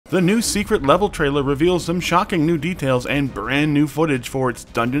The new secret level trailer reveals some shocking new details and brand new footage for its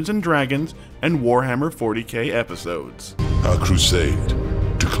Dungeons Dragons and Warhammer 40k episodes. A crusade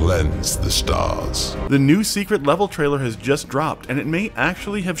to cleanse the stars. The new secret level trailer has just dropped, and it may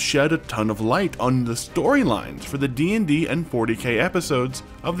actually have shed a ton of light on the storylines for the D&D and 40k episodes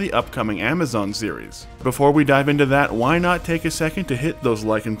of the upcoming Amazon series. Before we dive into that, why not take a second to hit those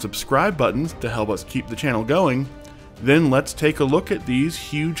like and subscribe buttons to help us keep the channel going? Then let's take a look at these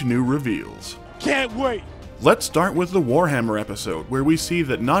huge new reveals. Can't wait! Let's start with the Warhammer episode, where we see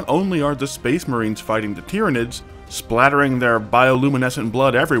that not only are the Space Marines fighting the Tyranids, splattering their bioluminescent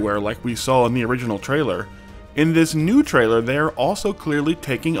blood everywhere like we saw in the original trailer, in this new trailer they are also clearly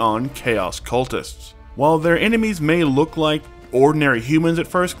taking on Chaos Cultists. While their enemies may look like ordinary humans at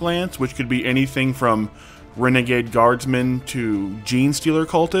first glance, which could be anything from renegade guardsmen to gene stealer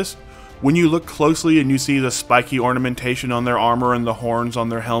cultists, when you look closely and you see the spiky ornamentation on their armor and the horns on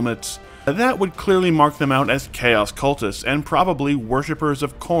their helmets, that would clearly mark them out as Chaos Cultists, and probably worshippers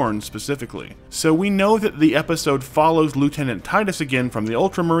of Khorne specifically. So we know that the episode follows Lieutenant Titus again from the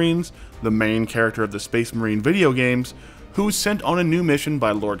Ultramarines, the main character of the Space Marine video games, who's sent on a new mission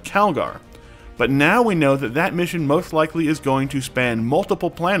by Lord Calgar. But now we know that that mission most likely is going to span multiple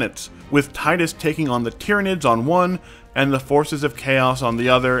planets, with Titus taking on the Tyranids on one, and the forces of Chaos on the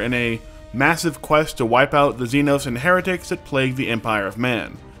other, in a massive quest to wipe out the Xenos and heretics that plague the Empire of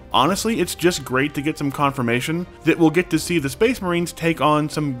Man. Honestly, it's just great to get some confirmation that we'll get to see the Space Marines take on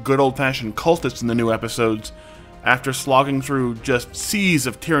some good old-fashioned cultists in the new episodes, after slogging through just seas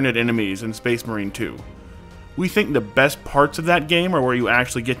of Tyranid enemies in Space Marine 2. We think the best parts of that game are where you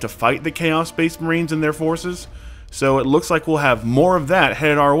actually get to fight the Chaos Space Marines and their forces, so it looks like we'll have more of that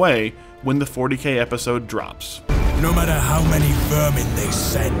headed our way when the 40k episode drops. No matter how many vermin they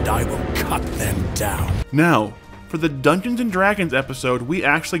send, I will cut them down. Now, for the Dungeons & Dragons episode, we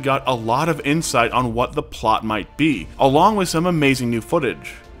actually got a lot of insight on what the plot might be, along with some amazing new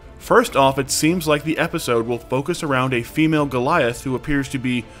footage. First off, it seems like the episode will focus around a female Goliath who appears to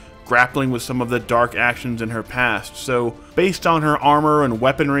be grappling with some of the dark actions in her past, so based on her armor and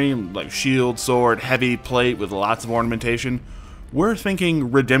weaponry, like shield, sword, heavy plate with lots of ornamentation, we're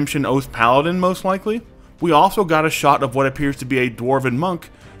thinking Redemption Oath Paladin most likely. We also got a shot of what appears to be a Dwarven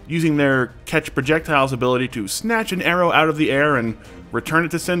monk, using their catch projectiles ability to snatch an arrow out of the air and return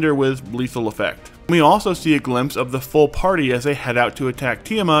it to sender with lethal effect. We also see a glimpse of the full party as they head out to attack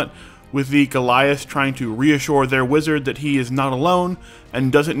Tiamat, with the Goliaths trying to reassure their wizard that he is not alone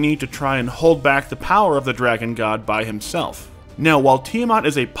and doesn't need to try and hold back the power of the dragon god by himself. Now, while Tiamat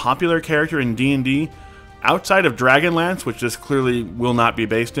is a popular character in D&D, outside of Dragonlance, which this clearly will not be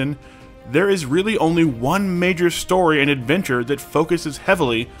based in, there is really only one major story and adventure that focuses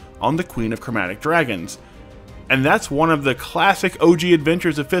heavily on the Queen of Chromatic Dragons, and that's one of the classic OG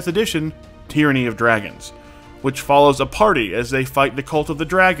adventures of 5th edition, Tyranny of Dragons, which follows a party as they fight the Cult of the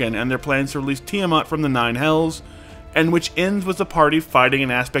Dragon and their plans to release Tiamat from the Nine Hells, and which ends with the party fighting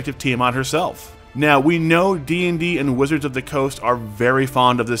an aspect of Tiamat herself. Now, we know D&D and Wizards of the Coast are very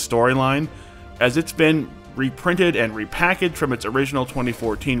fond of this storyline, as it's been reprinted and repackaged from its original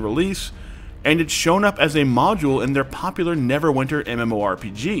 2014 release, and it's shown up as a module in their popular Neverwinter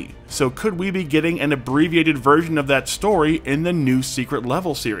MMORPG. So could we be getting an abbreviated version of that story in the new Secret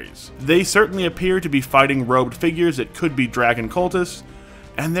Level series? They certainly appear to be fighting robed figures that could be dragon cultists,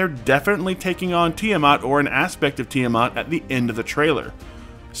 and they're definitely taking on Tiamat or an aspect of Tiamat at the end of the trailer.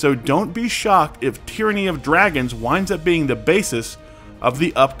 So don't be shocked if Tyranny of Dragons winds up being the basis of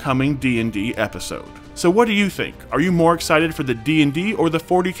the upcoming D&D episode. So what do you think? Are you more excited for the D&D or the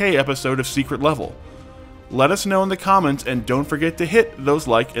 40k episode of Secret Level? Let us know in the comments, and don't forget to hit those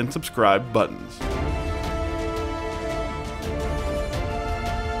like and subscribe buttons.